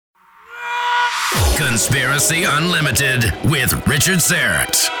Conspiracy Unlimited with Richard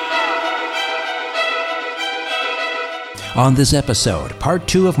Serrett. On this episode, part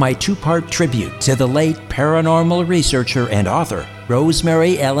 2 of my 2-part tribute to the late paranormal researcher and author,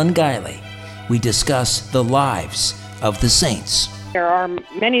 Rosemary Ellen Guiley, we discuss the lives of the saints. There are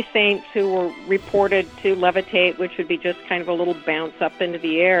many saints who were reported to levitate, which would be just kind of a little bounce up into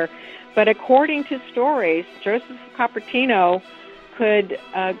the air. But according to stories, Joseph Cupertino could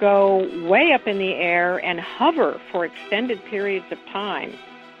go way up in the air and hover for extended periods of time.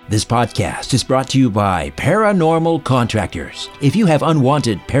 This podcast is brought to you by Paranormal Contractors. If you have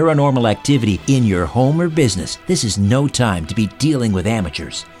unwanted paranormal activity in your home or business, this is no time to be dealing with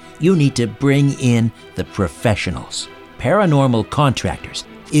amateurs. You need to bring in the professionals. Paranormal Contractors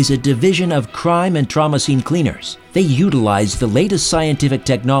is a division of crime and trauma scene cleaners. They utilize the latest scientific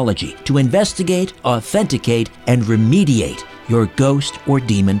technology to investigate, authenticate, and remediate your ghost or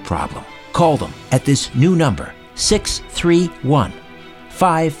demon problem. Call them at this new number,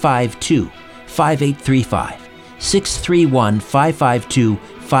 631-552-5835.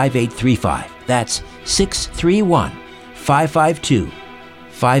 631-552-5835. That's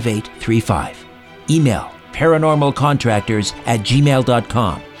 631-552-5835. Email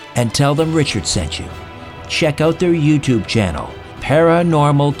paranormalcontractors@gmail.com and tell them Richard sent you. Check out their YouTube channel,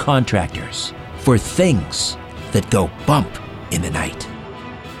 Paranormal Contractors, for things that go bump in the night.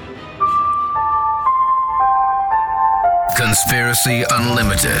 Conspiracy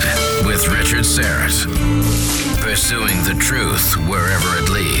Unlimited with Richard Serrett. Pursuing the truth wherever it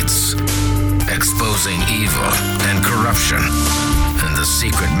leads. Exposing evil and corruption and the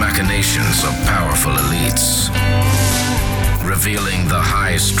secret machinations of powerful elites. Revealing the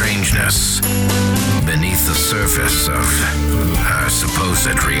high strangeness beneath the surface of our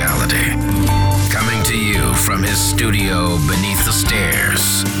supposed reality. Coming to you from his studio beneath the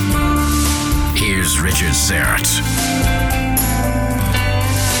stairs. Here's Richard Serrett.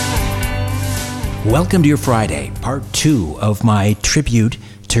 Welcome to your Friday, part 2 of my tribute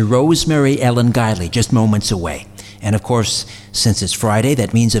to Rosemary Ellen Guiley, just moments away. And of course, since it's Friday,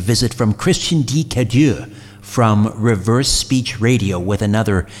 that means a visit from Christian D. Cadieux from Reverse Speech Radio with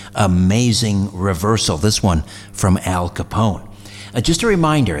another amazing reversal, this one from Al Capone. Just a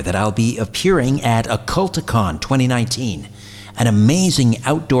reminder that I'll be appearing at Occulticon 2019, an amazing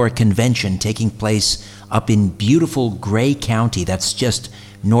outdoor convention taking place up in beautiful Grey County, that's just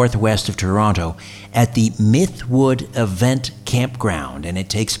northwest of Toronto, at the Mythwood Event Campground, and it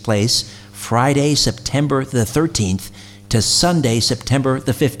takes place Friday, September the 13th to Sunday, September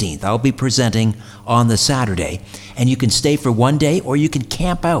the 15th. I'll be presenting on the Saturday, and you can stay for one day or you can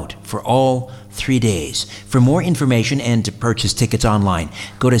camp out for all 3 days. For more information and to purchase tickets online,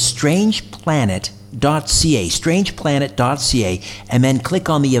 go to strangeplanet.ca, and then click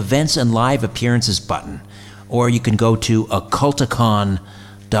on the Events and Live Appearances button. Or you can go to occulticon.com.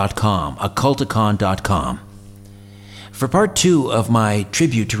 For part 2 of my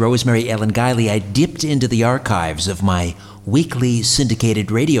tribute to Rosemary Ellen Guiley, I dipped into the archives of my weekly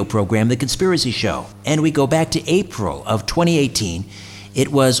syndicated radio program, The Conspiracy Show. And we go back to April of 2018.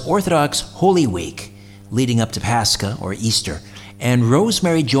 It was Orthodox Holy Week, leading up to Pascha or Easter. And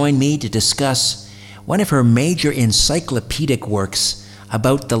Rosemary joined me to discuss one of her major encyclopedic works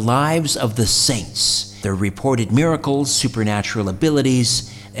about the lives of the saints, their reported miracles, supernatural abilities,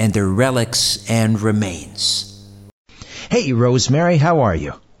 and their relics and remains. Hey, Rosemary, how are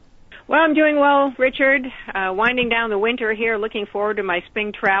you? Well, I'm doing well, Richard. Winding down the winter here, looking forward to my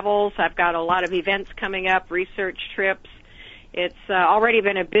spring travels. I've got a lot of events coming up, research trips. It's already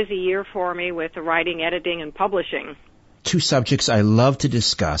been a busy year for me with the writing, editing, and publishing. 2 subjects I love to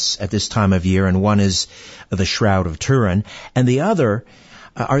discuss at this time of year, and one is the Shroud of Turin, and the other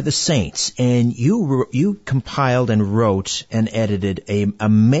are the saints. And you compiled and wrote and edited a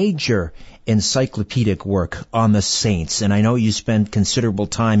major encyclopedic work on the saints, and I know you spent considerable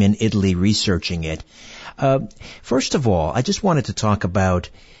time in Italy researching it. First of all, I just wanted to talk about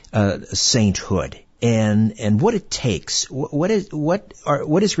sainthood and what it takes. What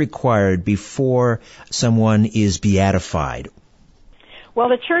is required before someone is beatified? Well,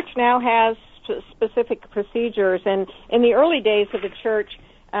 the church now has specific procedures, and in the early days of the church,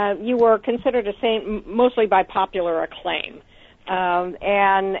 you were considered a saint mostly by popular acclaim.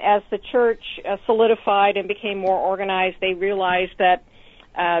 And as the church solidified and became more organized, they realized that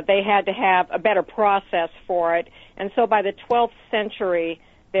they had to have a better process for it. And so by the 12th century,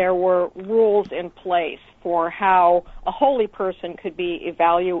 there were rules in place for how a holy person could be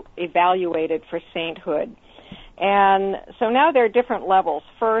evaluated for sainthood. And so now there are different levels.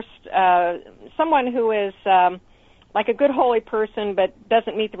 First, someone who is like a good holy person, but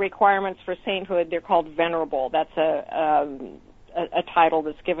doesn't meet the requirements for sainthood, they're called venerable. That's a title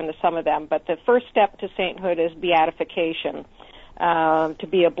that's given to some of them. But the first step to sainthood is beatification, to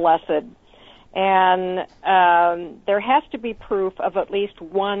be a blessed. And there has to be proof of at least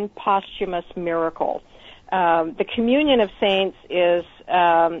one posthumous miracle. The communion of saints is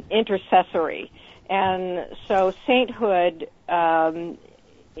intercessory. And so sainthood,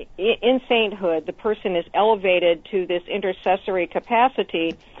 in sainthood, the person is elevated to this intercessory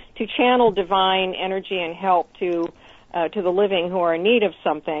capacity to channel divine energy and help to the living who are in need of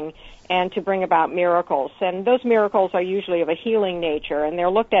something, and to bring about miracles. And those miracles are usually of a healing nature, and they're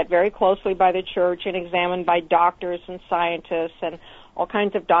looked at very closely by the church and examined by doctors and scientists, and all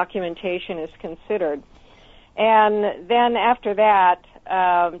kinds of documentation is considered. And then after that,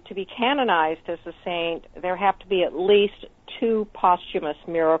 to be canonized as a saint, there have to be at least 2 posthumous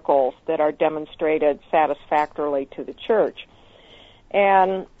miracles that are demonstrated satisfactorily to the church.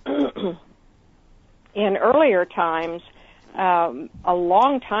 And in earlier times, a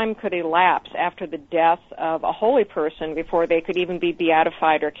long time could elapse after the death of a holy person before they could even be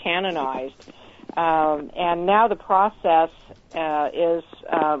beatified or canonized. And now the process is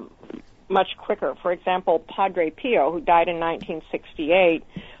much quicker. For example, Padre Pio, who died in 1968,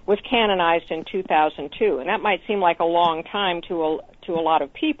 was canonized in 2002. And that might seem like a long time to a lot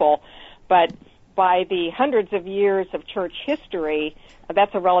of people, but by the hundreds of years of church history,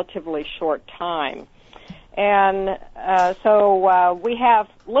 that's a relatively short time. And so we have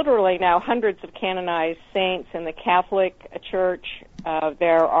literally now hundreds of canonized saints in the Catholic Church.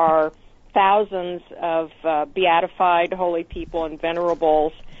 There are thousands of beatified holy people and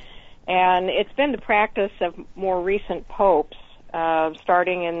venerables. And it's been the practice of more recent popes,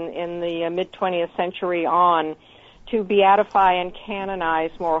 starting in the mid-20th century on, to beatify and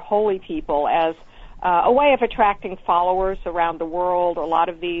canonize more holy people as a way of attracting followers around the world. A lot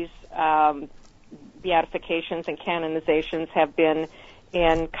of these beatifications and canonizations have been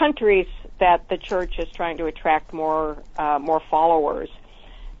in countries that the church is trying to attract more followers.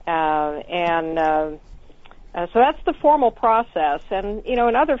 So that's the formal process. And, you know,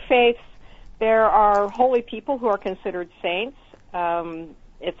 in other faiths, there are holy people who are considered saints.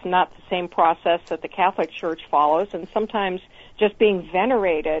 It's not the same process that the Catholic Church follows, and sometimes just being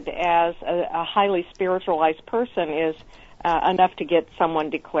venerated as a highly spiritualized person is enough to get someone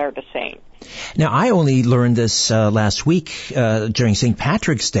declared a saint. Now, I only learned this last week during St.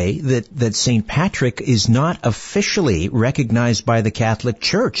 Patrick's Day that St. Patrick is not officially recognized by the Catholic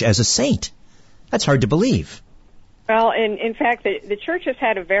Church as a saint. That's hard to believe. Well, in fact, the Church has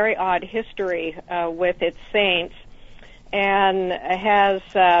had a very odd history with its saints, and has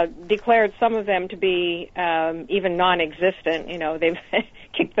declared some of them to be even non-existent. You know, they've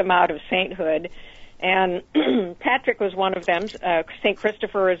kicked them out of sainthood. And Patrick was one of them. St.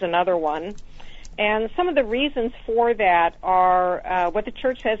 Christopher is another one. And some of the reasons for that are what the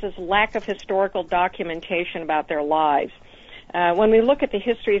Church says is lack of historical documentation about their lives. When we look at the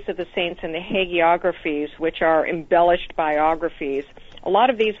histories of the saints in the hagiographies, which are embellished biographies, a lot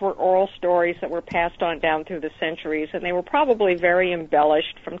of these were oral stories that were passed on down through the centuries, and they were probably very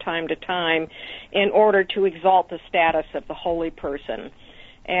embellished from time to time in order to exalt the status of the holy person.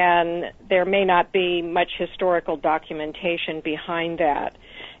 And there may not be much historical documentation behind that.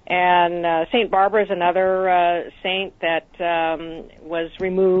 And St. Barbara is another saint that was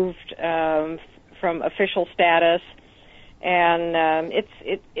removed from official status. And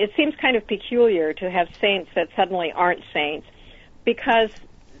it seems kind of peculiar to have saints that suddenly aren't saints, because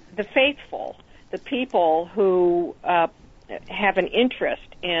the faithful, the people who have an interest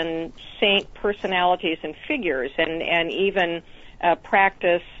in saint personalities and figures, and even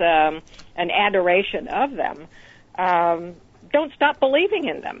practice an adoration of them, don't stop believing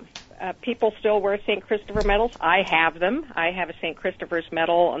in them. People still wear St. Christopher medals. I have them. I have a St. Christopher's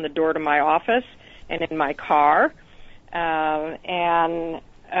medal on the door to my office and in my car.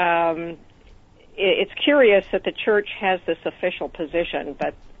 It's curious that the Church has this official position,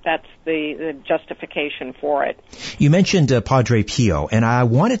 but that's the justification for it. You mentioned Padre Pio, and I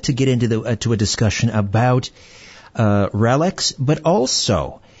wanted to get into to a discussion about relics, but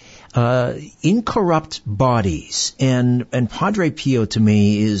also incorrupt bodies. And Padre Pio, to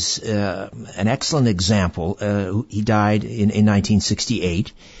me, is an excellent example. He died in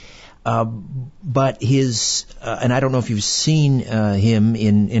 1968. But his, and I don't know if you've seen him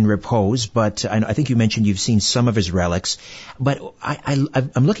in repose, but I think you mentioned you've seen some of his relics. But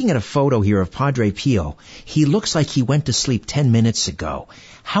I'm looking at a photo here of Padre Pio. He looks like he went to sleep 10 minutes ago.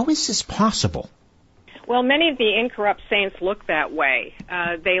 How is this possible? Well, many of the incorrupt saints look that way.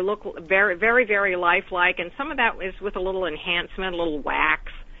 They look very, very, very lifelike, and some of that is with a little enhancement, a little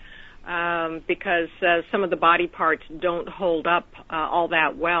wax, because some of the body parts don't hold up all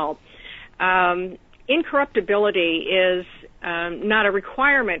that well. Incorruptibility is not a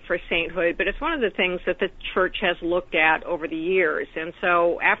requirement for sainthood, but it's one of the things that the church has looked at over the years. And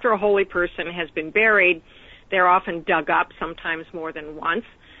so after a holy person has been buried, they're often dug up, sometimes more than once,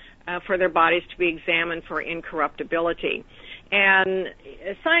 for their bodies to be examined for incorruptibility. And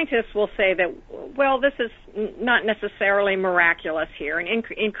scientists will say that, well, this is not necessarily miraculous here, and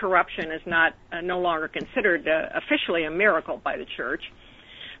incorruption is no longer considered officially a miracle by the church.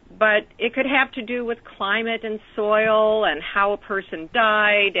 But it could have to do with climate and soil and how a person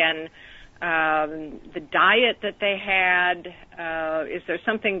died and the diet that they had. Is there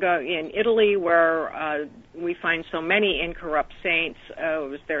something in Italy where we find so many incorrupt saints?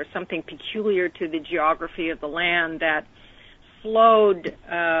 Was there something peculiar to the geography of the land that slowed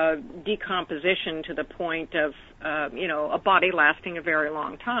decomposition to the point of, a body lasting a very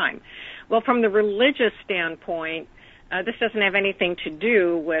long time? Well, from the religious standpoint, this doesn't have anything to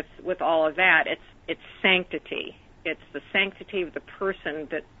do with all of that. It's sanctity. It's the sanctity of the person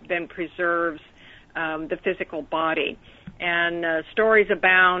that then preserves the physical body. And stories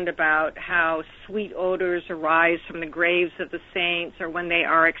abound about how sweet odors arise from the graves of the saints, or when they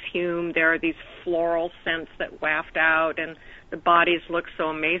are exhumed, there are these floral scents that waft out, and the bodies look so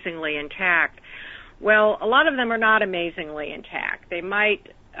amazingly intact. Well, a lot of them are not amazingly intact. They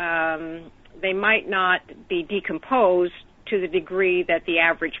might not be decomposed to the degree that the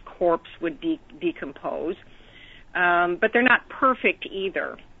average corpse would decompose, but they're not perfect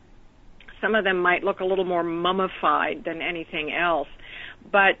either. Some of them might look a little more mummified than anything else,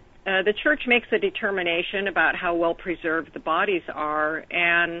 but the church makes a determination about how well preserved the bodies are,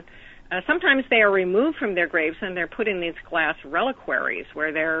 and sometimes they are removed from their graves and they're put in these glass reliquaries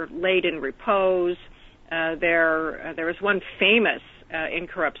where they're laid in repose. There is one famous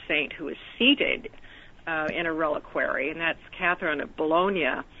incorrupt saint who is seated in a reliquary, and that's Catherine of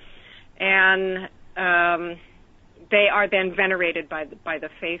Bologna. And they are then venerated by the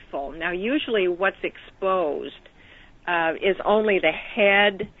faithful. Now, usually what's exposed is only the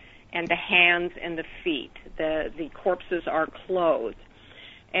head and the hands and the feet. The corpses are clothed.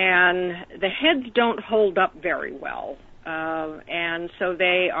 And the heads don't hold up very well, and so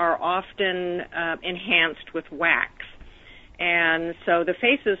they are often enhanced with wax. And so the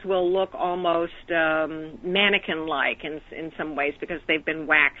faces will look almost mannequin-like in some ways because they've been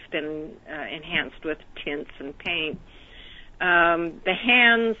waxed and enhanced with tints and paint. The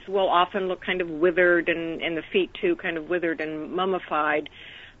hands will often look kind of withered, and the feet, too, kind of withered and mummified.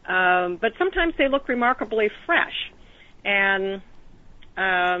 But sometimes they look remarkably fresh. And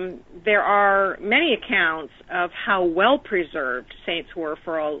there are many accounts of how well preserved saints were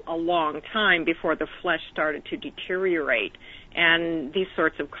for a long time before the flesh started to deteriorate, and these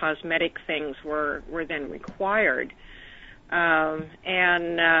sorts of cosmetic things were then required. While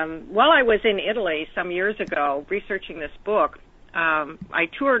I was in Italy some years ago researching this book, I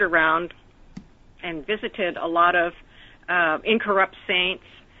toured around and visited a lot of incorrupt saints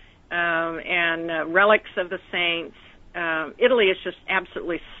and relics of the saints. Italy is just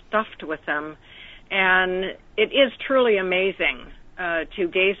absolutely stuffed with them, and it is truly amazing to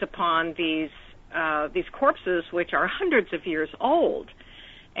gaze upon these corpses, which are hundreds of years old,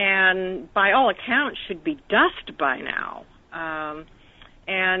 and by all accounts should be dust by now.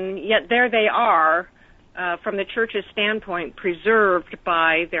 And yet there they are, from the church's standpoint, preserved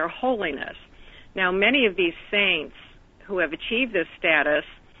by their holiness. Now, many of these saints who have achieved this status,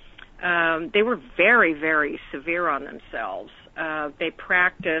 they were very, very severe on themselves. They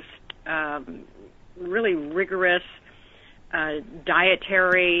practiced really rigorous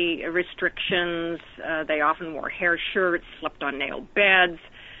dietary restrictions. They often wore hair shirts, slept on nailed beds,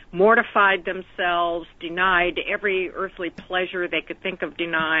 mortified themselves, denied every earthly pleasure they could think of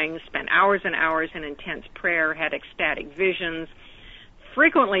denying, spent hours and hours in intense prayer, had ecstatic visions,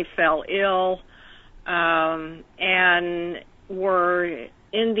 frequently fell ill, and were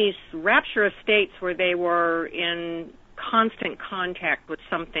in these rapturous states where they were in constant contact with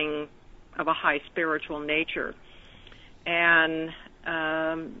something of a high spiritual nature. And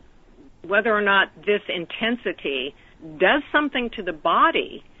whether or not this intensity does something to the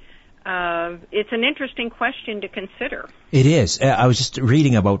body, it's an interesting question to consider. It is. I was just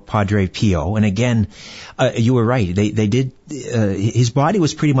reading about Padre Pio, and again, you were right. They did. His body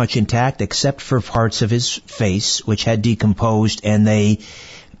was pretty much intact, except for parts of his face, which had decomposed, and they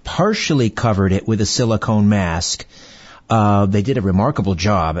partially covered it with a silicone mask. They did a remarkable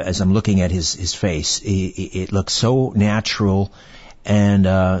job as I'm looking at his face. It looks so natural. And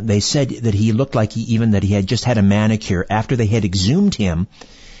they said that he looked like he had just had a manicure after they had exhumed him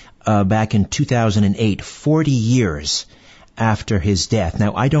back in 2008, 40 years after his death.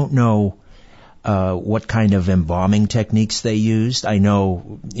 Now, I don't know what kind of embalming techniques they used. I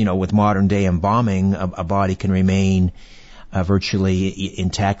know, with modern day embalming, a body can remain virtually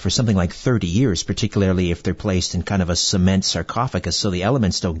intact for something like 30 years, particularly if they're placed in kind of a cement sarcophagus so the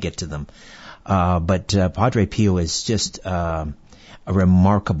elements don't get to them. But Padre Pio is just a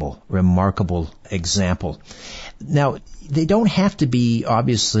remarkable example. Now, they don't have to be,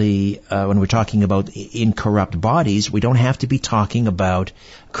 obviously, when we're talking about incorrupt bodies, we don't have to be talking about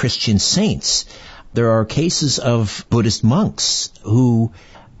Christian saints. There are cases of Buddhist monks who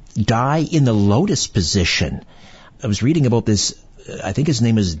die in the lotus position. I was reading about this, I think his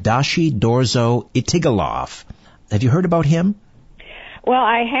name is Dashi Dorzo Itigalov. Have you heard about him? Well,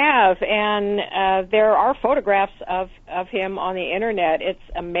 I have, and there are photographs of him on the Internet. It's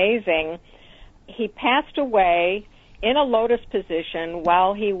amazing. He passed away in a lotus position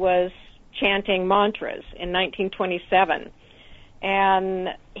while he was chanting mantras in 1927. And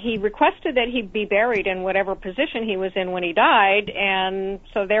he requested that he be buried in whatever position he was in when he died, and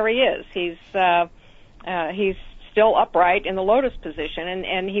so there he is. He's still upright in the lotus position,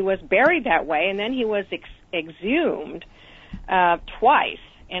 and he was buried that way, and then he was exhumed twice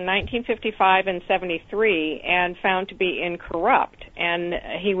in 1955 and 73 and found to be incorrupt. And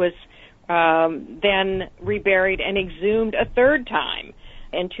he was then reburied and exhumed a third time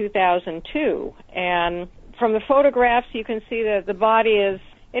in 2002. And from the photographs, you can see that the body is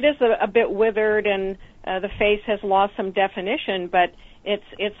a bit withered, and the face has lost some definition, but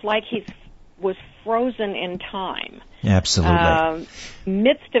it's like he was frozen in time. Absolutely.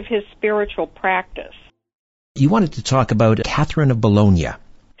 Midst of his spiritual practice. You wanted to talk about Catherine of Bologna.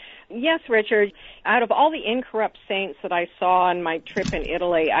 Yes, Richard. Out of all the incorrupt saints that I saw on my trip in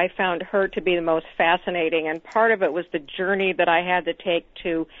Italy, I found her to be the most fascinating, and part of it was the journey that I had to take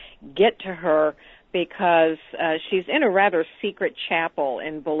to get to her, because she's in a rather secret chapel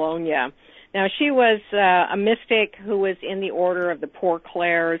in Bologna. Now, she was a mystic who was in the order of the Poor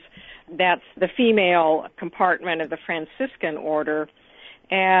Clares. That's the female compartment of the Franciscan order.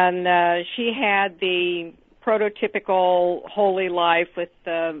 And she had the prototypical holy life with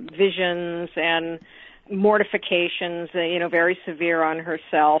visions and mortifications, very severe on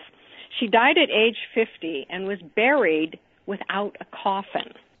herself. She died at age 50 and was buried without a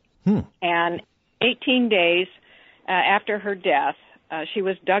coffin. And 18 days after her death, she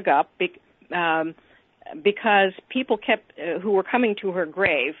was dug up because people who were coming to her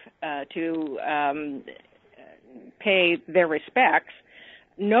grave to pay their respects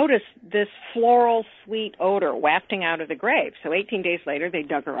noticed this floral sweet odor wafting out of the grave. So 18 days later, they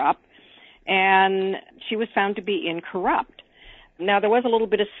dug her up, and she was found to be incorrupt. Now, there was a little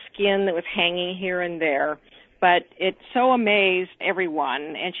bit of skin that was hanging here and there, but it so amazed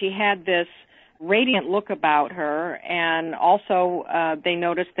everyone, and she had this radiant look about her, and also they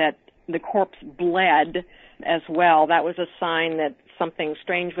noticed that the corpse bled as well. That was a sign that something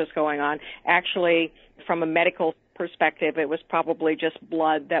strange was going on. Actually, from a medical perspective, it was probably just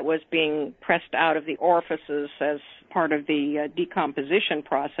blood that was being pressed out of the orifices as part of the decomposition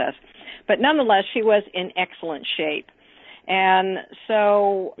process. But nonetheless, she was in excellent shape. And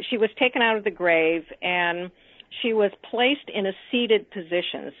so she was taken out of the grave, and she was placed in a seated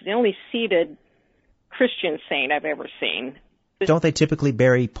position. It's the only seated Christian saint I've ever seen. Don't they typically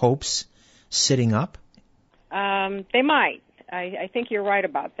bury popes sitting up? They might. I think you're right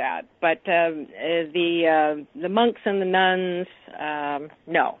about that. But the monks and the nuns,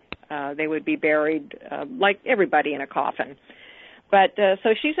 no. They would be buried like everybody in a coffin. But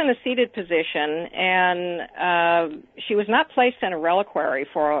so she's in a seated position, and she was not placed in a reliquary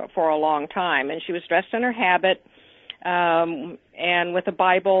for a long time. And she was dressed in her habit and with a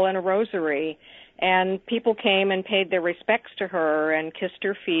Bible and a rosary. And people came and paid their respects to her and kissed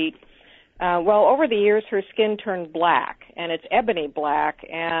her feet. Well, over the years, her skin turned black, and it's ebony black,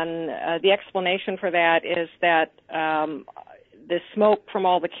 and the explanation for that is that the smoke from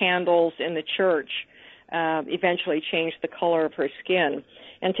all the candles in the church eventually changed the color of her skin.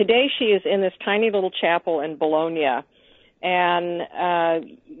 And today she is in this tiny little chapel in Bologna,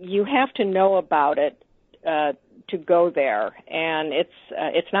 and you have to know about it to go there. And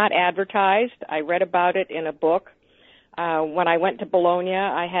it's not advertised. I read about it in a book. When I went to Bologna,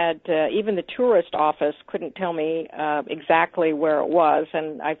 I had even the tourist office couldn't tell me exactly where it was,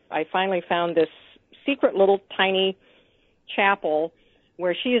 and I finally found this secret little tiny chapel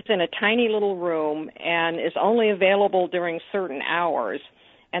where she is in a tiny little room and is only available during certain hours.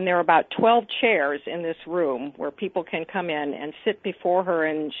 And there are about 12 chairs in this room where people can come in and sit before her,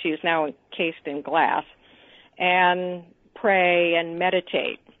 and she is now encased in glass, and pray and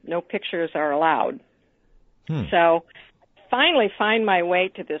meditate. No pictures are allowed. So finally find my way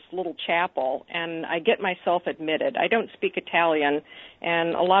to this little chapel, and I get myself admitted. I don't speak Italian,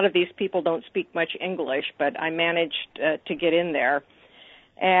 and a lot of these people don't speak much English, but I managed to get in there.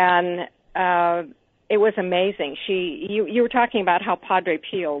 And it was amazing. You were talking about how Padre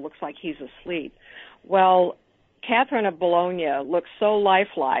Pio looks like he's asleep. Well, Catherine of Bologna looks so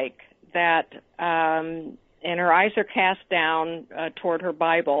lifelike that, and her eyes are cast down toward her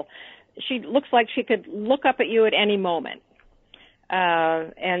Bible. She looks like she could look up at you at any moment.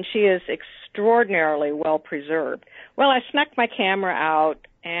 And she is extraordinarily well preserved. Well, I snuck my camera out,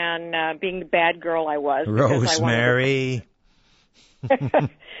 and being the bad girl I was, Rosemary.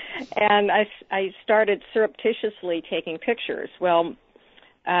 And I started surreptitiously taking pictures. Well,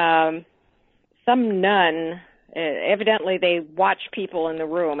 some nun, evidently they watched people in the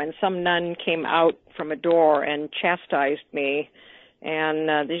room, and some nun came out from a door and chastised me. And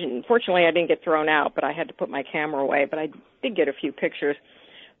unfortunately, I didn't get thrown out, but I had to put my camera away. But I did get a few pictures.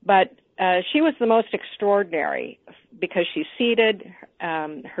 But she was the most extraordinary because she's seated,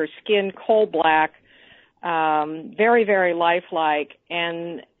 her skin coal black, very, very lifelike,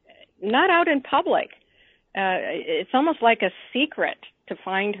 and not out in public. It's almost like a secret to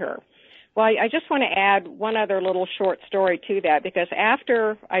find her. Well, I just want to add one other little short story to that, because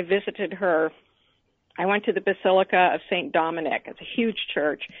after I visited her, I went to the Basilica of St. Dominic. It's a huge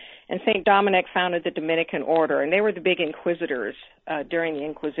church, and St. Dominic founded the Dominican order, and they were the big inquisitors during the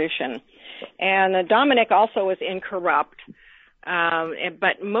Inquisition. And Dominic also was incorrupt,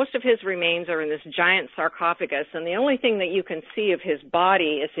 but most of his remains are in this giant sarcophagus, and the only thing that you can see of his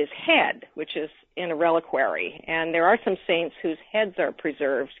body is his head, which is in a reliquary. And there are some saints whose heads are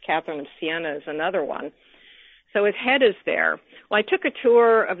preserved. Catherine of Siena is another one. So his head is there. Well, I took a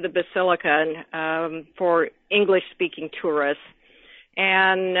tour of the basilica for English-speaking tourists,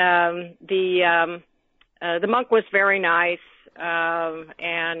 and the monk was very nice.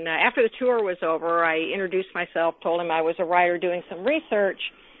 And after the tour was over, I introduced myself, told him I was a writer doing some research,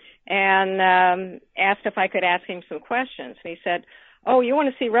 and asked if I could ask him some questions. And he said, "Oh, you want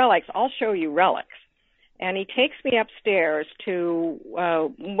to see relics? I'll show you relics." And he takes me upstairs to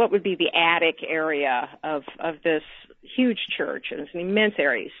what would be the attic area of this huge church. And it's an immense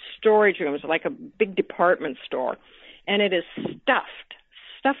area, storage rooms, like a big department store. And it is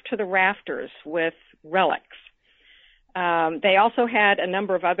stuffed to the rafters with relics. They also had a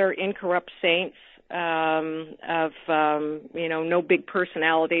number of other incorrupt saints of no big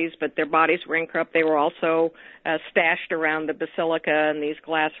personalities, but their bodies were incorrupt. They were also stashed around the basilica in these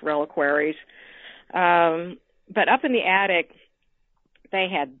glass reliquaries. But up in the attic, they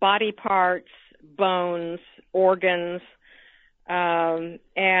had body parts, bones, organs,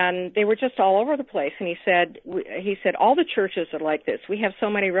 and they were just all over the place. And he said, all the churches are like this. We have so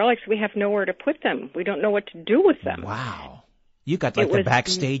many relics, we have nowhere to put them. We don't know what to do with them. Wow. You got like the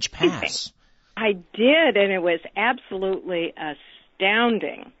backstage pass. I did, and it was absolutely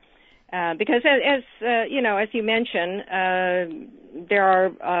astounding. Because as you mentioned, there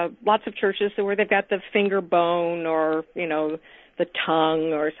are lots of churches where they've got the finger bone or, the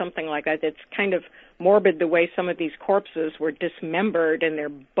tongue or something like that. It's kind of morbid the way some of these corpses were dismembered and their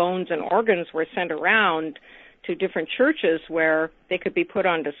bones and organs were sent around to different churches where they could be put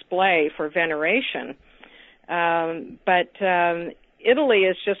on display for veneration. But Italy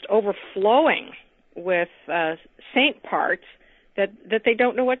is just overflowing with saint parts that they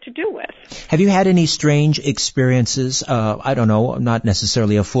don't know what to do with. Have you had any strange experiences? I don't know, not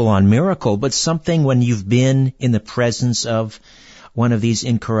necessarily a full-on miracle, but something when you've been in the presence of one of these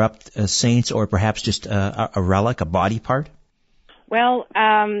incorrupt saints, or perhaps just a relic, a body part? Well,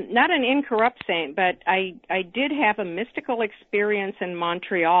 not an incorrupt saint, but I did have a mystical experience in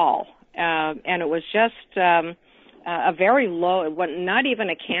Montreal, and it was just a very low, not even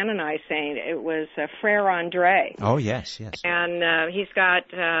a canonized saint. It was Frère André. Oh, yes. And he's got,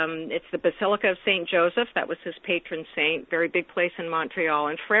 it's the Basilica of St. Joseph. That was his patron saint, very big place in Montreal.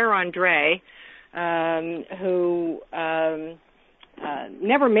 And Frère André, who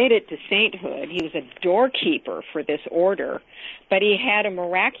never made it to sainthood, he was a doorkeeper for this order, but he had a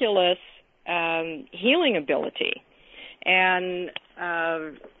miraculous healing ability. And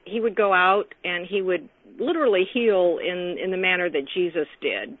he would go out and he would literally heal in the manner that Jesus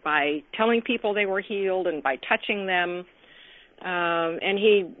did, by telling people they were healed and by touching them. And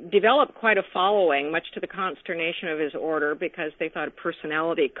he developed quite a following, much to the consternation of his order, because they thought a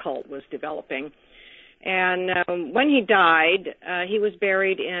personality cult was developing. And when he died, he was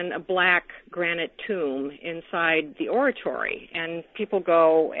buried in a black granite tomb inside the oratory. And people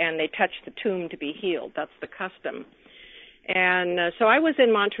go and they touch the tomb to be healed. That's the custom. And so I was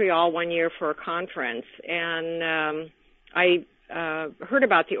in Montreal one year for a conference, and I heard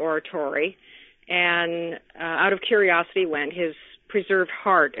about the oratory, and out of curiosity went. His preserved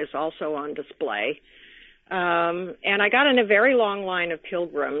heart is also on display. And I got in a very long line of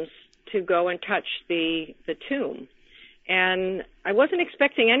pilgrims to go and touch the tomb. And I wasn't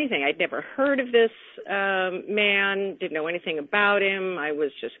expecting anything. I'd never heard of this man, didn't know anything about him. I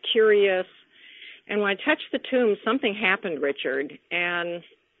was just curious. And when I touched the tomb, something happened, Richard, and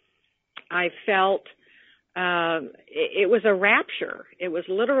I felt it was a rapture. It was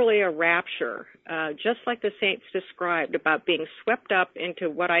literally a rapture, just like the saints described, about being swept up into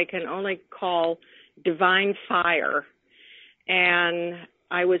what I can only call divine fire. And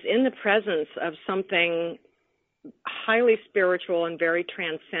I was in the presence of something highly spiritual and very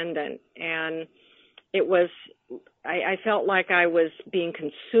transcendent. And it was, I felt like I was being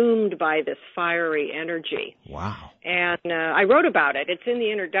consumed by this fiery energy. Wow. And I wrote about it. It's in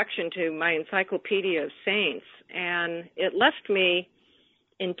the introduction to my Encyclopedia of Saints. And it left me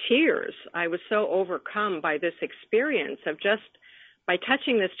in tears. I was so overcome by this experience of just, by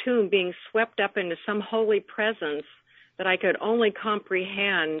touching this tomb, being swept up into some holy presence that I could only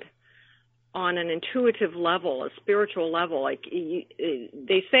comprehend on an intuitive level, a spiritual level. Like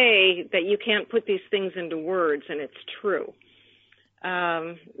they say that you can't put these things into words, and it's true.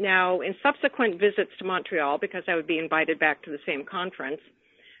 Now, in subsequent visits to Montreal, because I would be invited back to the same conference,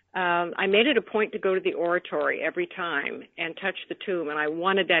 I made it a point to go to the oratory every time and touch the tomb, and I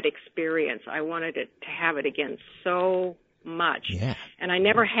wanted that experience. I wanted to have it again so much. Yeah. And I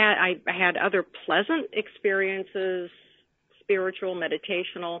had other pleasant experiences, spiritual,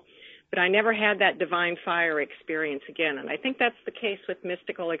 meditational, but I never had that divine fire experience again. And I think that's the case with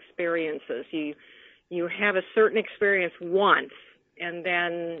mystical experiences. You have a certain experience once, and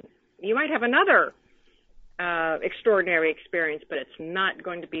then you might have another extraordinary experience, but it's not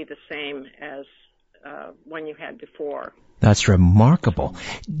going to be the same as one you had before. That's remarkable.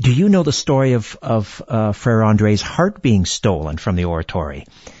 Do you know the story of Frère André's heart being stolen from the oratory?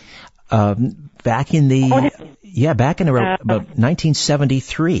 Back in about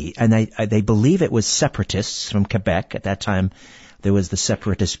 1973, and they believe it was separatists from Quebec. At that time, there was the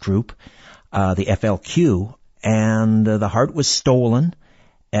separatist group, the FLQ, and the heart was stolen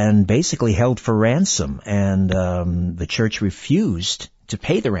and basically held for ransom. And the church refused to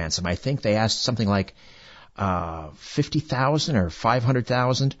pay the ransom. I think they asked something like 50,000 or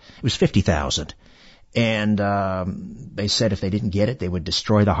 500,000. It was 50,000. And they said if they didn't get it, they would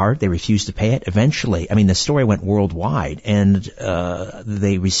destroy the heart. They refused to pay it. Eventually, I mean, the story went worldwide, and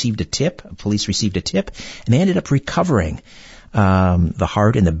they received a tip. Police received a tip, and they ended up recovering the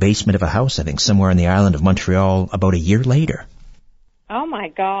heart in the basement of a house, I think, somewhere on the island of Montreal about a year later. Oh, my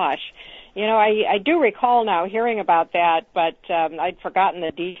gosh. You know, I do recall now hearing about that, but I'd forgotten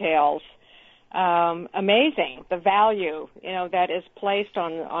the details. Amazing, the value, that is placed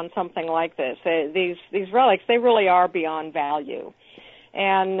on something like this. These relics, they really are beyond value.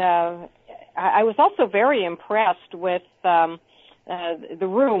 And I was also very impressed with the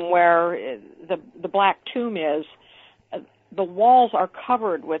room where the black tomb is. The walls are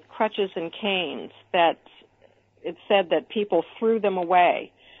covered with crutches and canes that it said that people threw them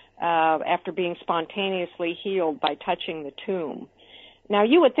away after being spontaneously healed by touching the tomb. Now,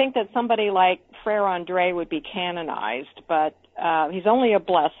 you would think that somebody like Frère André would be canonized, but he's only a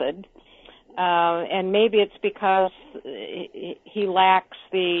blessed, and maybe it's because he lacks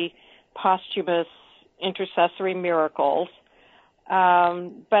the posthumous intercessory miracles.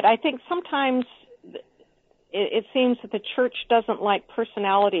 But I think sometimes it seems that the church doesn't like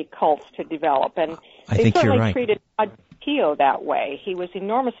personality cults to develop, and they certainly treated Padre Pio that way. He was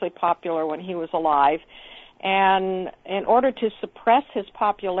enormously popular when he was alive. And in order to suppress his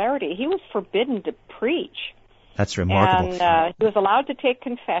popularity, he was forbidden to preach. That's remarkable. And he was allowed to take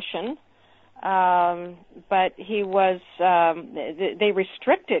confession, but he was. They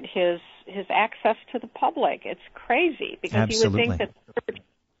restricted his access to the public. It's crazy because Absolutely. You would think that the church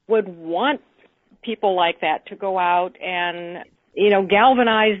would want people like that to go out and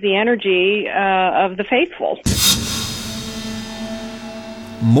galvanize the energy of the faithful.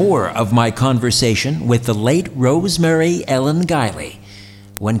 More of my conversation with the late Rosemary Ellen Guiley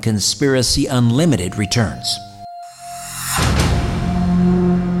when Conspiracy Unlimited returns.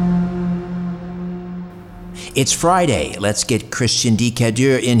 It's Friday. Let's get Christian D.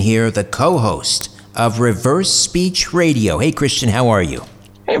 Cadieux in here, the co-host of Reverse Speech Radio. Hey, Christian, how are you?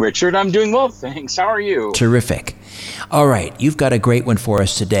 Hey, Richard, I'm doing well, thanks. How are you? Terrific. All right, you've got a great one for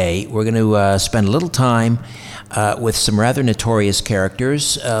us today. We're going to spend a little time with some rather notorious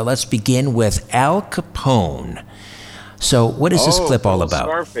characters. Let's begin with Al Capone. So what is this clip all about?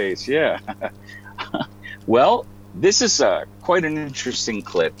 Scarface, yeah. Well, this is quite an interesting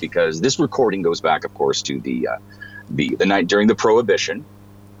clip because this recording goes back, of course, to the night during the Prohibition.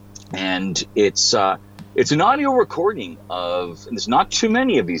 And it's an audio recording of, and there's not too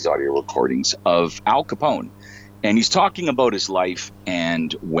many of these audio recordings of Al Capone. And he's talking about his life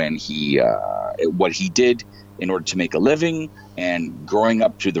and when he, what he did in order to make a living and growing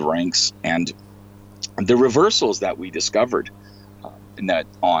up through the ranks, and the reversals that we discovered in that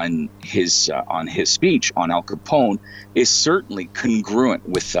on his speech on Al Capone is certainly congruent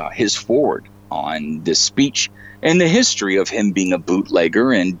with his forward on this speech and the history of him being a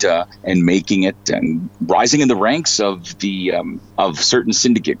bootlegger and making it and rising in the ranks of the of certain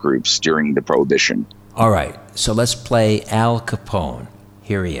syndicate groups during the Prohibition. All right, so let's play Al Capone.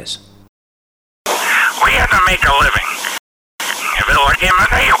 Here he is. We have to make a living. If it'll work in my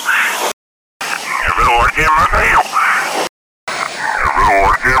nail. If it'll work in my nail. If it'll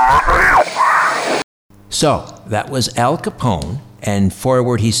work in my nail. So that was Al Capone, and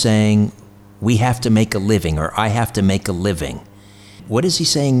forward he's saying, we have to make a living, or I have to make a living. What is he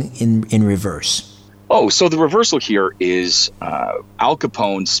saying in reverse? Oh, so the reversal here is Al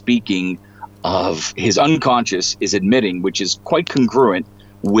Capone speaking of his unconscious is admitting, which is quite congruent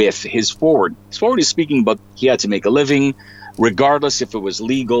with his forward. His forward is speaking about he had to make a living, regardless if it was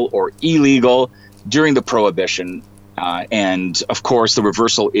legal or illegal during the Prohibition. And of course, the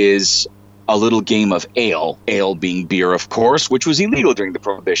reversal is a little game of ale being beer, of course, which was illegal during the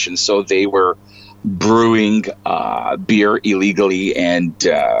Prohibition. So they were brewing beer illegally and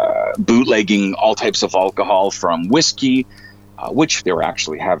bootlegging all types of alcohol from whiskey, which they were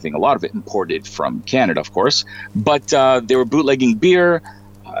actually having a lot of it imported from Canada, of course. But they were bootlegging beer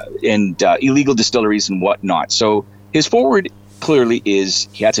and illegal distilleries and whatnot. So his forward clearly is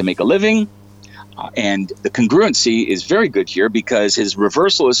he had to make a living. And the congruency is very good here because his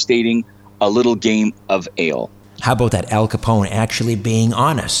reversal is stating a little game of ale. How about that Al Capone actually being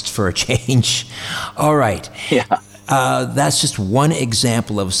honest for a change? All right. Yeah. That's just one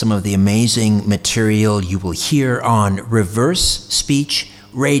example of some of the amazing material you will hear on Reverse Speech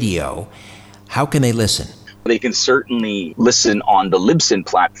Radio. How can they listen? They can certainly listen on the Libsyn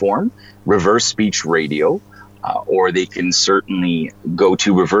platform, Reverse Speech Radio, or they can certainly go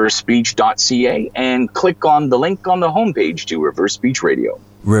to reversespeech.ca and click on the link on the homepage to Reverse Speech Radio.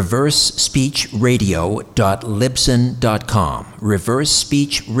 reversespeechradio.libsyn.com.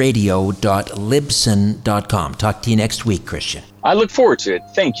 reversespeechradio.libsyn.com. Talk to you next week, Christian. I look forward to it.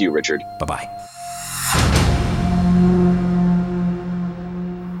 Thank you, Richard. Bye-bye.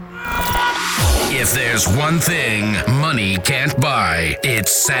 If there's one thing money can't buy,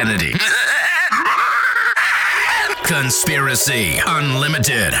 it's sanity. Conspiracy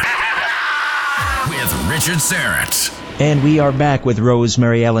Unlimited with Richard Serrett. And we are back with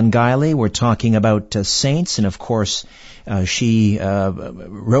Rosemary Ellen Guiley. We're talking about saints, and of course, she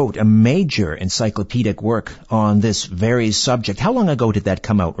wrote a major encyclopedic work on this very subject. How long ago did that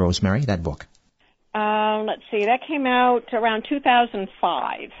come out, Rosemary, that book? Let's see, that came out around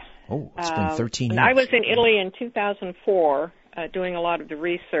 2005. Oh, it's been 13 years. I was in Italy in 2004 doing a lot of the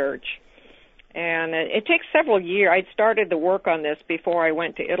research. And it takes several years. I'd started the work on this before I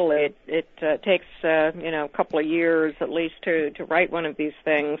went to Italy. It takes, a couple of years at least to write one of these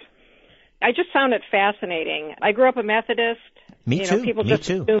things. I just found it fascinating. I grew up a Methodist. Me too. People Me just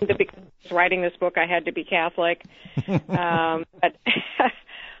too. assumed that because I was writing this book I had to be Catholic. But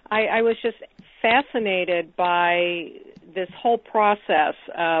I was just fascinated by this whole process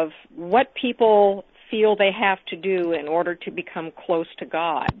of what people feel they have to do in order to become close to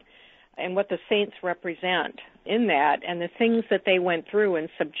God, and what the saints represent in that, and the things that they went through and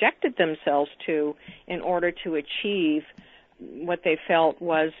subjected themselves to in order to achieve what they felt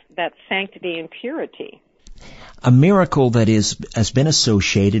was that sanctity and purity. A miracle that has been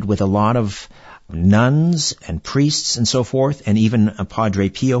associated with a lot of nuns and priests and so forth, and even Padre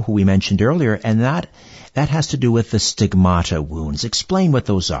Pio, who we mentioned earlier, and that has to do with the stigmata wounds. Explain what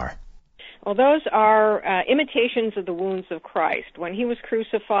those are. Well, those are imitations of the wounds of Christ. When he was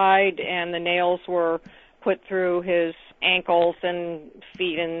crucified and the nails were put through his ankles and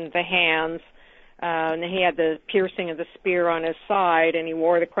feet and the hands, and he had the piercing of the spear on his side, and he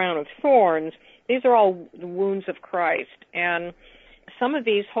wore the crown of thorns, these are all the wounds of Christ. And some of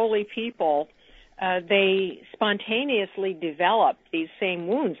these holy people they spontaneously develop these same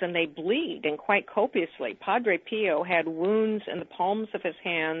wounds, and they bleed, and quite copiously. Padre Pio had wounds in the palms of his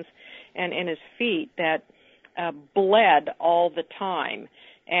hands and in his feet that bled all the time.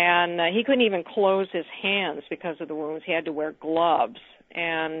 And he couldn't even close his hands because of the wounds. He had to wear gloves.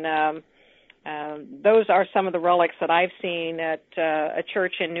 And those are some of the relics that I've seen at a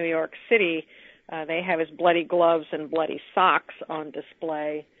church in New York City. They have his bloody gloves and bloody socks on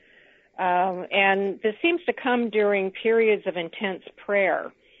display. And this seems to come during periods of intense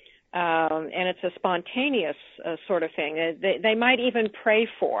prayer. And it's a spontaneous sort of thing. They might even pray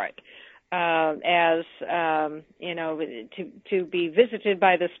for it. As to be visited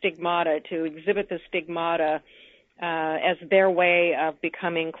by the stigmata, to exhibit the stigmata as their way of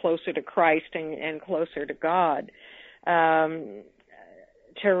becoming closer to Christ and closer to God.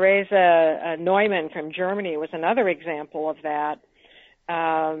 Teresa Neumann from Germany was another example of that.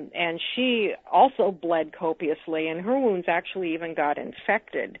 And she also bled copiously, and her wounds actually even got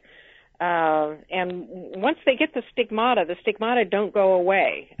infected. And once they get the stigmata don't go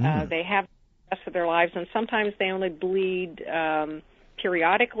away. They have the rest of their lives, and sometimes they only bleed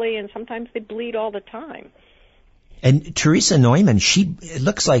periodically, and sometimes they bleed all the time. And Teresa Neumann, it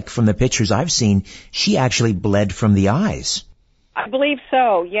looks like from the pictures I've seen, she actually bled from the eyes. I believe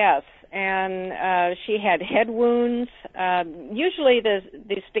so, yes. And she had head wounds. Usually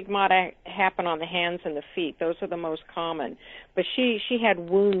the stigmata happen on the hands and the feet. Those are the most common. But she had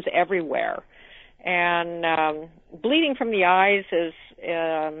wounds everywhere. And bleeding from the eyes is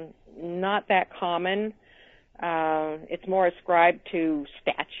not that common. It's more ascribed to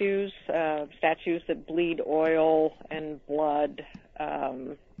statues that bleed oil and blood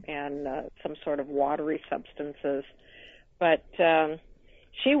and some sort of watery substances. But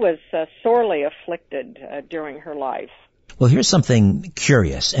she was sorely afflicted during her life. Well, here's something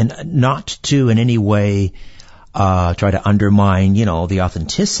curious, and not to in any way try to undermine, the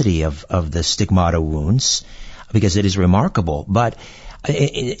authenticity of the stigmata wounds, because it is remarkable. But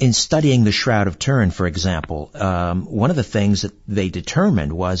in studying the Shroud of Turin, for example, one of the things that they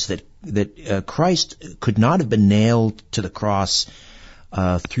determined was that Christ could not have been nailed to the cross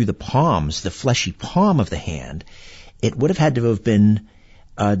through the palms, the fleshy palm of the hand. It would have had to have been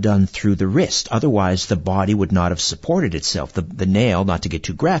done through the wrist. Otherwise, the body would not have supported itself. The nail, not to get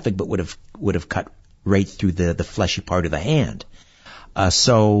too graphic, but would have cut right through the fleshy part of the hand.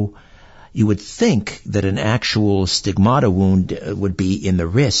 So you would think that an actual stigmata wound would be in the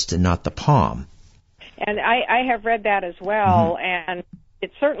wrist and not the palm. And I have read that as well, and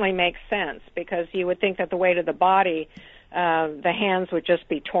it certainly makes sense, because you would think that the weight of the body, the hands would just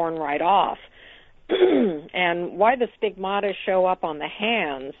be torn right off. And why the stigmata show up on the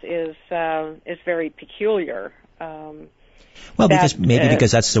hands is very peculiar. Well,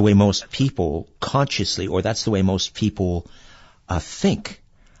 because that's the way most people consciously, or that's the way most people think.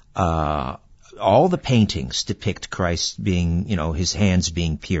 All the paintings depict Christ being, his hands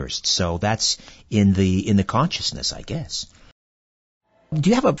being pierced. So that's in the consciousness, I guess. Do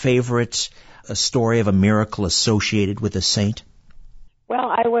you have a favorite story of a miracle associated with a saint?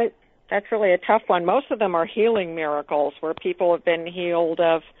 Well, that's really a tough one. Most of them are healing miracles, where people have been healed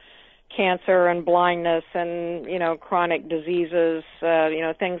of cancer and blindness and, chronic diseases,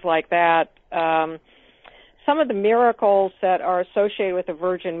 things like that. Some of the miracles that are associated with the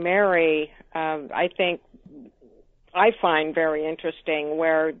Virgin Mary, I find very interesting,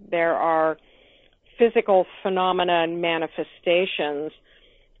 where there are physical phenomena and manifestations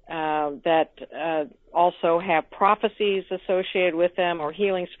that also have prophecies associated with them, or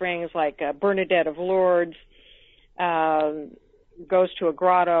healing springs, like Bernadette of Lourdes goes to a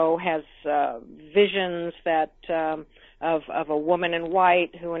grotto, has visions that of a woman in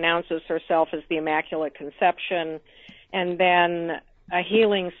white who announces herself as the Immaculate Conception, and then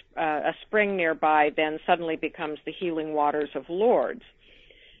a spring nearby then suddenly becomes the healing waters of Lourdes.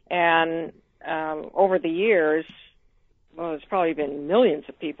 And over the years, well, there's probably been millions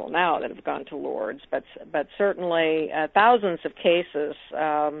of people now that have gone to Lourdes, but certainly thousands of cases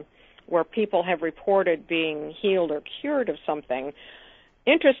where people have reported being healed or cured of something.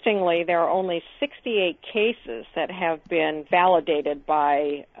 Interestingly, there are only 68 cases that have been validated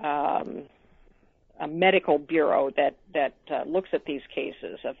by a medical bureau that looks at these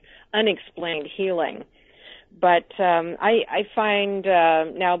cases of unexplained healing. But I find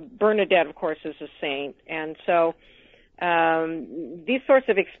now Bernadette, of course, is a saint, and so these sorts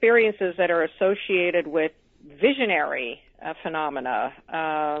of experiences that are associated with visionary phenomena,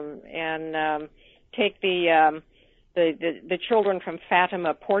 and take the children from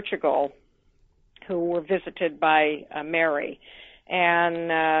Fatima, Portugal, who were visited by Mary,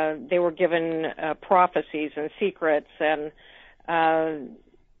 and they were given prophecies and secrets, and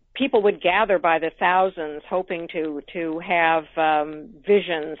people would gather by the thousands hoping to have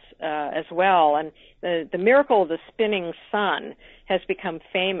visions as well. And the miracle of the spinning sun has become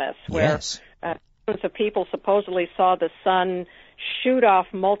famous, where millions of people supposedly saw the sun shoot off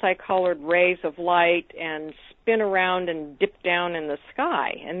multicolored rays of light and spin around and dip down in the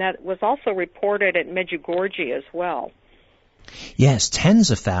sky. And that was also reported at Medjugorje as well. Yes,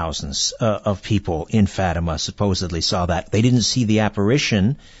 tens of thousands of people in Fatima supposedly saw that. They didn't see the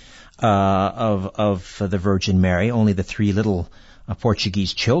apparition of the Virgin Mary. Only the three little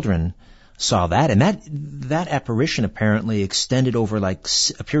Portuguese children saw that. And that apparition apparently extended over like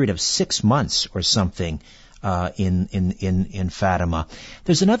a period of 6 months or something in Fatima.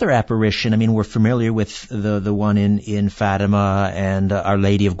 There's another apparition. I mean, we're familiar with the one in Fatima and Our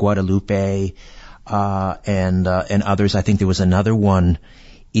Lady of Guadalupe. And others. I think there was another one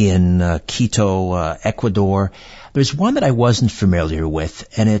in Quito, Ecuador. There's one that I wasn't familiar with,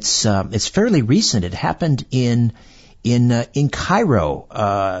 and it's fairly recent. It happened in Cairo.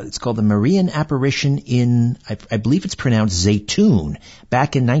 It's called the Marian Apparition in, I believe it's pronounced Zaytun,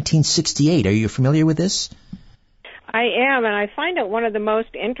 back in 1968. Are you familiar with this? I am, and I find it one of the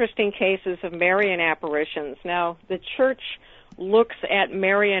most interesting cases of Marian apparitions. Now, the Church looks at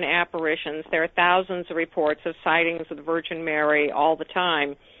Marian apparitions. There are thousands of reports of sightings of the Virgin Mary all the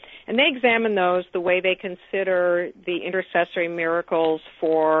time. And they examine those the way they consider the intercessory miracles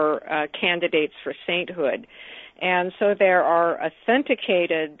for candidates for sainthood. And so there are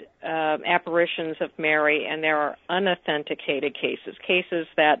authenticated apparitions of Mary, and there are unauthenticated cases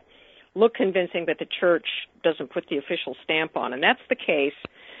that look convincing but the Church doesn't put the official stamp on. And that's the case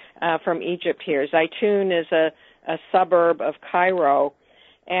from Egypt here. Zaytun is a suburb of Cairo,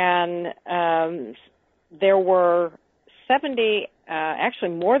 and there were 70,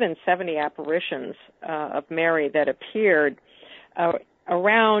 actually more than 70 apparitions of Mary that appeared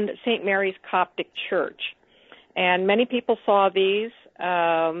around St. Mary's Coptic Church. And many people saw these.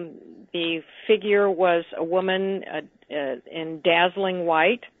 The figure was a woman in dazzling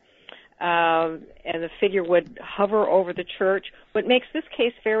white, and the figure would hover over the church. What makes this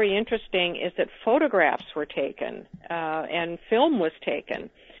case very interesting is that photographs were taken and film was taken.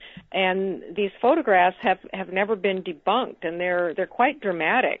 And these photographs have never been debunked, and they're quite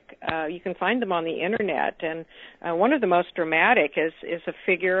dramatic. You can find them on the internet, and one of the most dramatic is a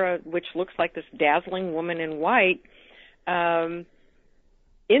figure which looks like this dazzling woman in white in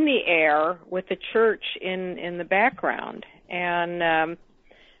the air with the church in the background. And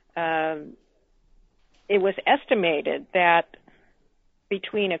it was estimated that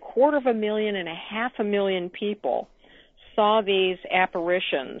between 250,000 and 500,000 people saw these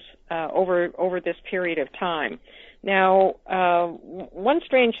apparitions over this period of time. Now, one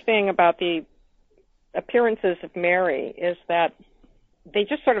strange thing about the appearances of Mary is that they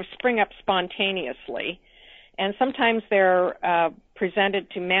just sort of spring up spontaneously, and sometimes they're presented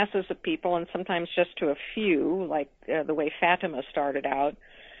to masses of people and sometimes just to a few, like the way Fatima started out.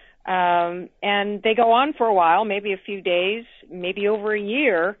 And they go on for a while, maybe a few days, maybe over a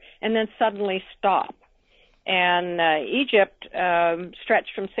year, and then suddenly stop. And Egypt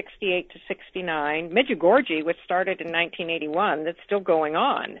stretched from 68 to 69. Medjugorje, which started in 1981, that's still going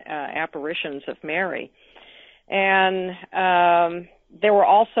on, apparitions of Mary. And there were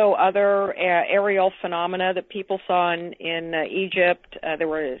also other aerial phenomena that people saw in Egypt. There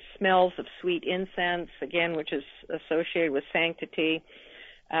were smells of sweet incense, again, which is associated with sanctity.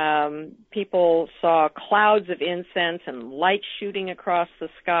 People saw clouds of incense and light shooting across the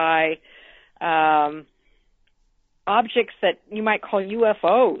sky. Objects that you might call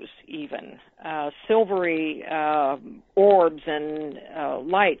UFOs even, silvery orbs and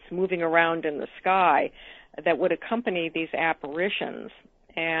lights moving around in the sky that would accompany these apparitions.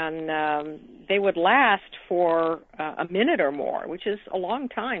 And they would last for a minute or more, which is a long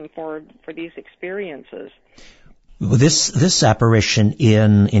time for these experiences. This apparition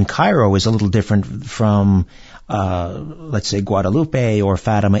in Cairo is a little different from, let's say, Guadalupe or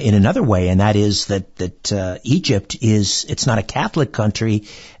Fatima in another way, and that is that Egypt it's not a Catholic country.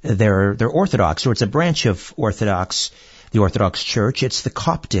 They're Orthodox, or it's a branch of the Orthodox Church. It's the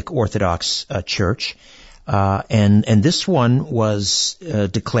Coptic Orthodox Church, and this one was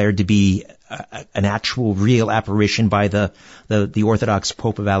declared to be an actual real apparition by the Orthodox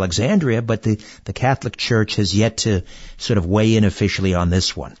Pope of Alexandria, but the Catholic Church has yet to sort of weigh in officially on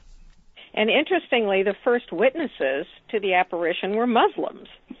this one. And interestingly, the first witnesses to the apparition were Muslims.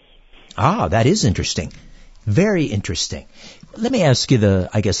 Ah, that is interesting. Very interesting. Let me ask you the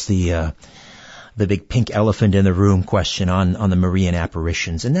the big pink elephant in the room question on the Marian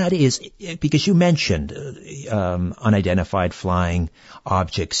apparitions, and that is because you mentioned unidentified flying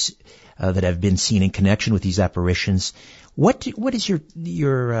objects that have been seen in connection with these apparitions. What does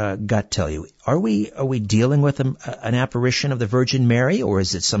your gut tell you? Are we dealing with an apparition of the Virgin Mary, or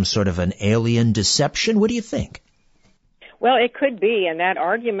is it some sort of an alien deception? What do you think? Well, it could be, and that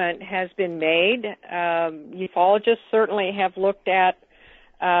argument has been made. Ufologists certainly have looked at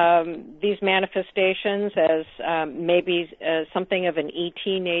these manifestations as maybe something of an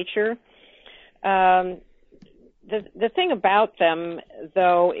ET nature. The thing about them,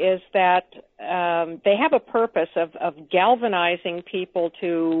 though, is that they have a purpose of galvanizing people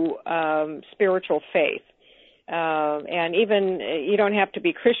to spiritual faith. And even you don't have to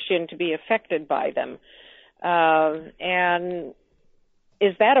be Christian to be affected by them. And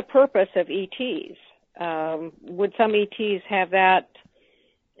is that a purpose of ETs? Would some ETs have that,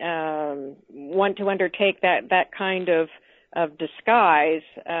 want to undertake that kind of disguise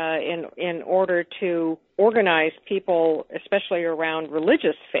in order to organize people, especially around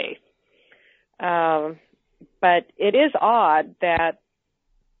religious faith? But it is odd that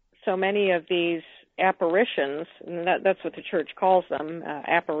so many of these apparitions, and that's what the church calls them,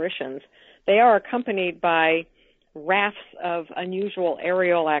 apparitions, they are accompanied by rafts of unusual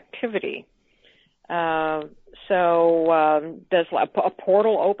aerial activity. So does a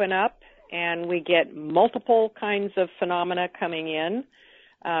portal open up and we get multiple kinds of phenomena coming in?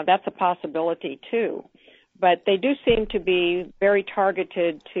 That's a possibility too. But they do seem to be very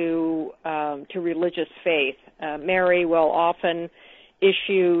targeted to religious faith. Mary will often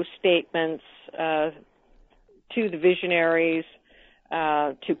issue statements to the visionaries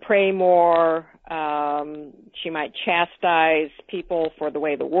to pray more. She might chastise people for the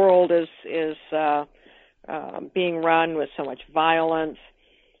way the world is being run with so much violence,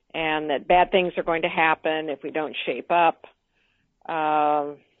 and that bad things are going to happen if we don't shape up.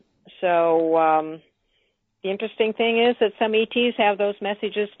 The interesting thing is that some ETs have those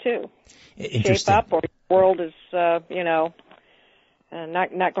messages too. Shape up, or the world is, not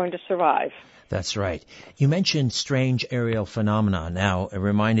going to survive. That's right. You mentioned strange aerial phenomena. Now, it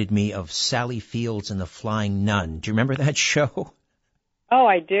reminded me of Sally Fields and the Flying Nun. Do you remember that show? Oh,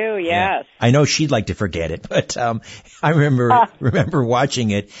 I do, yes. Yeah. I know she'd like to forget it, but I remember watching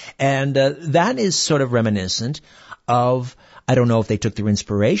it. And that is sort of reminiscent of, I don't know if they took their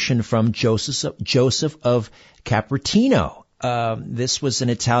inspiration from Joseph of Capretino. This was an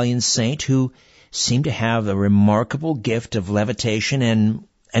Italian saint who seemed to have a remarkable gift of levitation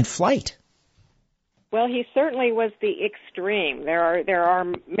and flight. Well, he certainly was the extreme. There are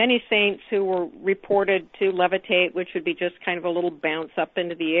many saints who were reported to levitate, which would be just kind of a little bounce up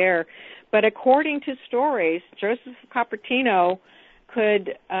into the air. But according to stories, Joseph of Capretino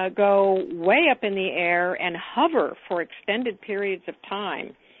could go way up in the air and hover for extended periods of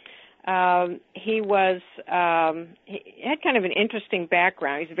time. He had kind of an interesting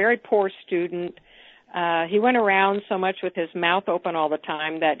background. He's a very poor student. He went around so much with his mouth open all the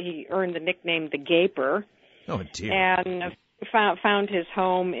time that he earned the nickname the Gaper. Oh, dear. And found his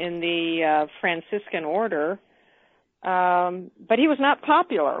home in the Franciscan order. But he was not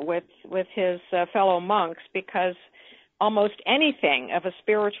popular with his fellow monks because almost anything of a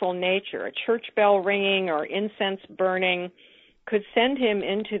spiritual nature, a church bell ringing or incense burning, could send him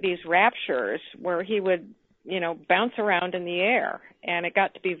into these raptures where he would bounce around in the air, and it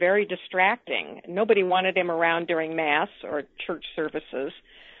got to be very distracting. Nobody wanted him around during Mass or church services,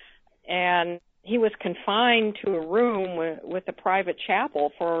 and he was confined to a room with a private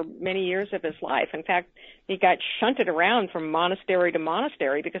chapel for many years of his life. In fact, he got shunted around from monastery to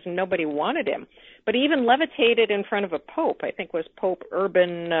monastery because nobody wanted him. But he even levitated in front of a pope. I think it was Pope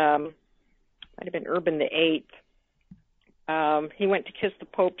Urban, might have been Urban the Eighth. He went to kiss the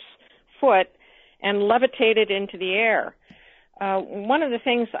Pope's foot and levitated into the air. One of the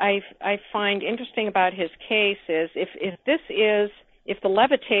things I find interesting about his case is if the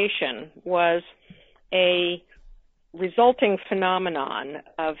levitation was a resulting phenomenon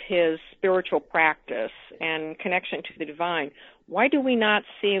of his spiritual practice and connection to the divine, why do we not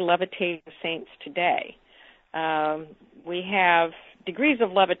see levitating saints today? We have degrees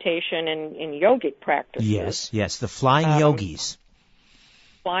of levitation in yogic practices. Yes, the flying yogis.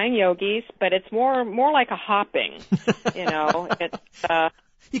 Flying yogis, but it's more like a hopping. It's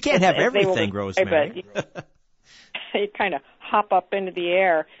you can't have everything, Rosemary. But you kind of hop up into the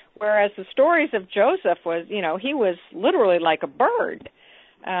air. Whereas the stories of Joseph was, he was literally like a bird,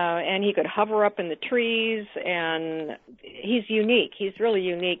 and he could hover up in the trees, and he's unique. He's really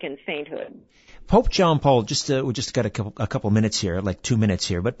unique in sainthood. Pope John Paul, we just got a couple minutes here, like 2 minutes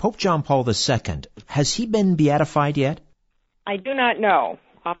here, but Pope John Paul II, has he been beatified yet? I do not know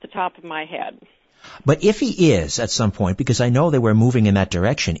off the top of my head. But if he is at some point, because I know they were moving in that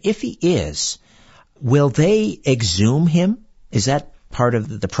direction, if he is, will they exhume him? Is that part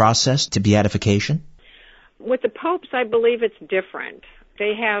of the process to beatification? With the popes, I believe it's different.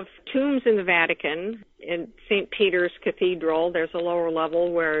 They have tombs in the Vatican. In St. Peter's Cathedral, there's a lower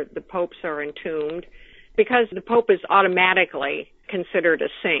level where the popes are entombed, because the pope is automatically considered a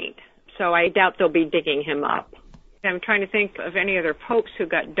saint. So I doubt they'll be digging him up. I'm trying to think of any other popes who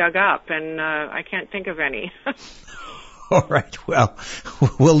got dug up, and I can't think of any. All right, well,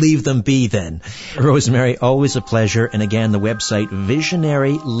 we'll leave them be then. Rosemary, always a pleasure. And again, the website,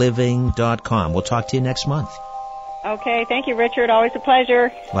 visionaryliving.com. We'll talk to you next month. Okay, thank you, Richard. Always a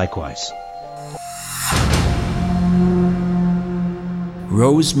pleasure. Likewise.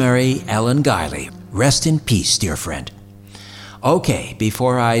 Rosemary Ellen Guiley. Rest in peace, dear friend. Okay,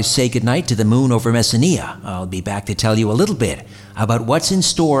 before I say goodnight to the moon over Messenia, I'll be back to tell you a little bit about what's in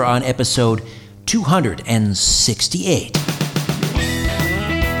store on episode 268.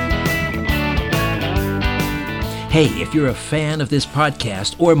 Hey, if you're a fan of this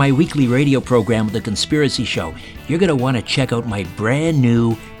podcast or my weekly radio program, The Conspiracy Show, you're going to want to check out my brand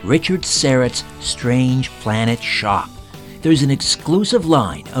new Richard Syrett's Strange Planet shop. There's an exclusive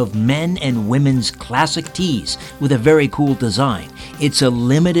line of men and women's classic tees with a very cool design. It's a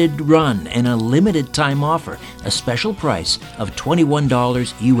limited run and a limited time offer, a special price of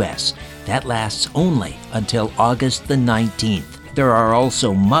 $21 US. That lasts only until August the 19th. There are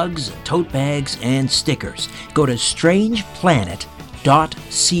also mugs, tote bags, and stickers. Go to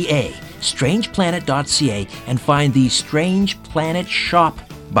strangeplanet.ca, strangeplanet.ca, and find the Strange Planet Shop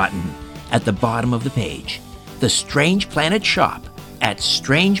button at the bottom of the page. The Strange Planet Shop at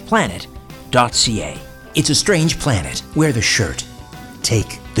strangeplanet.ca. It's a strange planet. Wear the shirt.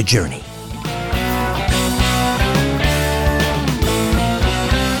 Take the journey.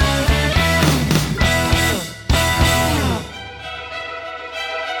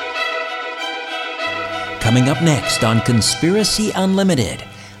 Coming up next on Conspiracy Unlimited,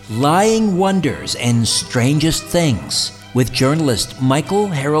 Lying Wonders and Strangest Things with journalist Michael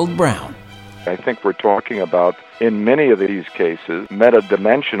Harold Brown. I think we're talking about, in many of these cases,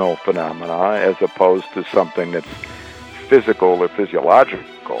 metadimensional phenomena as opposed to something that's physical or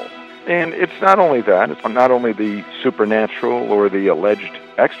physiological. And it's not only that, it's not only the supernatural or the alleged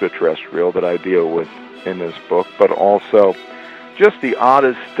extraterrestrial that I deal with in this book, but also just the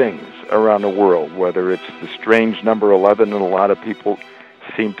oddest things around the world, whether it's the strange number 11 that a lot of people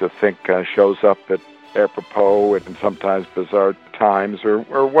seem to think shows up at apropos and sometimes bizarre times,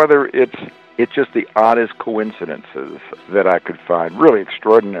 or whether it's just the oddest coincidences that I could find, really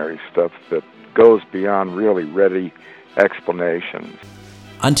extraordinary stuff that goes beyond really ready explanations.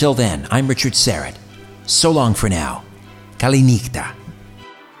 Until then, I'm Richard Syrett. So long for now. Kalinikta.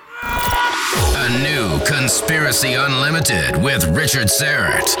 A new Conspiracy Unlimited with Richard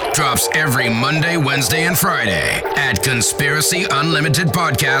Syrett drops every Monday, Wednesday, and Friday at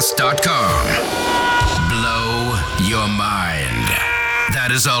conspiracyunlimitedpodcast.com. Blow your mind.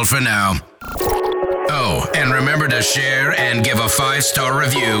 That is all for now. Oh, and remember to share and give a 5-star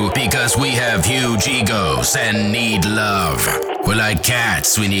review, because we have huge egos and need love. We're like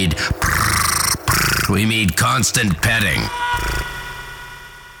cats. We need constant petting.